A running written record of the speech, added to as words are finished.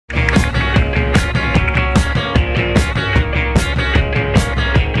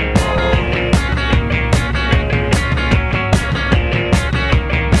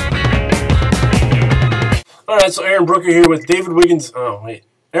right, so Aaron Brooker here with David Wiggins. Oh, wait.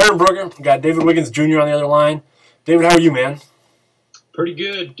 Aaron Brooker. We got David Wiggins Jr. on the other line. David, how are you, man? Pretty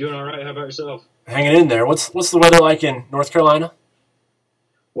good. Doing all right. How about yourself? Hanging in there. What's the weather like in North Carolina?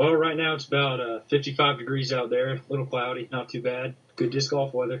 Well, right now it's about 55 degrees out there. A little cloudy. Not too bad. Good disc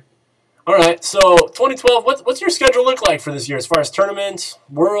golf weather. All right, so 2012, what's your schedule look like for this year as far as tournaments,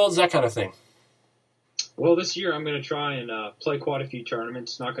 worlds, that kind of thing? Well, this year I'm going to try and play quite a few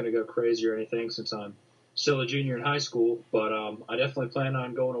tournaments. Not going to go crazy or anything since I'm still a junior in high school, but I definitely plan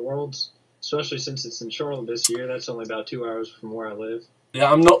on going to worlds, especially since it's in Charlotte this year. That's only about 2 hours from where I live.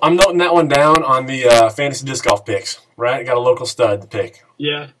 Yeah, I'm noting that one down on the fantasy disc golf picks, right? Got a local stud to pick.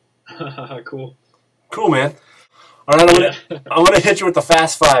 Yeah. Cool. Cool, man. All right, I'm gonna hit you with the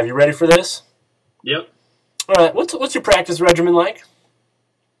fast five. You ready for this? Yep. All right, what's your practice regimen like?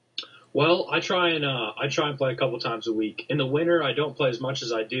 Well, I try and play a couple times a week. In the winter, I don't play as much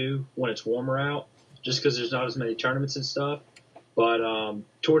as I do when it's warmer out, just because there's not as many tournaments and stuff. But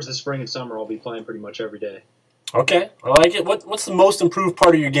towards the spring and summer, I'll be playing pretty much every day. Okay, I like it. What's the most improved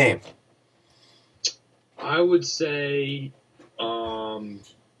part of your game? I would say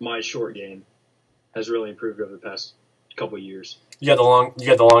my short game has really improved over the past couple of years. You got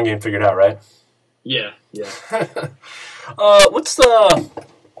the long game figured out, right? Yeah. What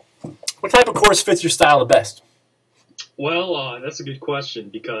type of course fits your style the best? Well, that's a good question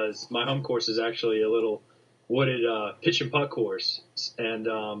because my home course is actually a little wooded pitch and putt course, and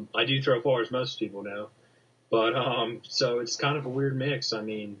I do throw far, as most people know. But so it's kind of a weird mix. I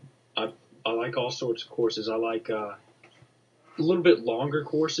mean, I like all sorts of courses. I like a little bit longer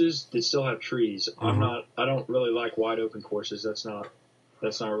courses that still have trees. Mm-hmm. I don't really like wide open courses. That's not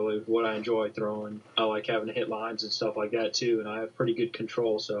really what I enjoy throwing. I like having to hit lines and stuff like that too, and I have pretty good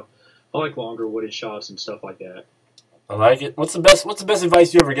control. So I like longer wooded shots and stuff like that. I like it. What's the best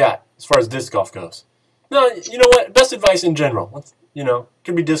advice you ever got as far as disc golf goes? No, you know what? Best advice in general.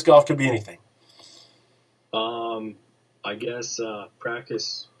 Could be disc golf, could be anything. I guess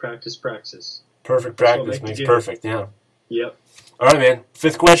practice. Perfect practice makes perfect, yeah. Yep. All right, man.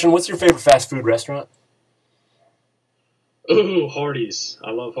 Fifth question, what's your favorite fast food restaurant? Ooh, Hardee's.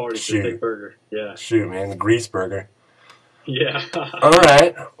 I love Hardee's. Shoot. The big burger. Yeah. Shoot, man, the grease burger. Yeah. All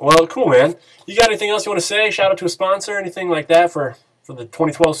right. Well, cool, man. You got anything else you want to say? Shout out to a sponsor, anything like that for the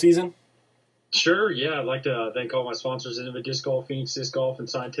 2012 season? Sure, yeah. I'd like to thank all my sponsors, Innovative Disc Golf, Phoenix Disc Golf, and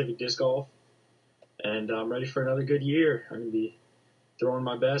Scientific Disc Golf. And I'm ready for another good year. I'm going to be throwing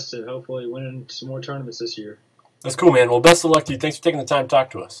my best and hopefully winning some more tournaments this year. That's cool, man. Well, best of luck to you. Thanks for taking the time to talk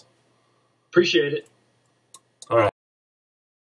to us. Appreciate it.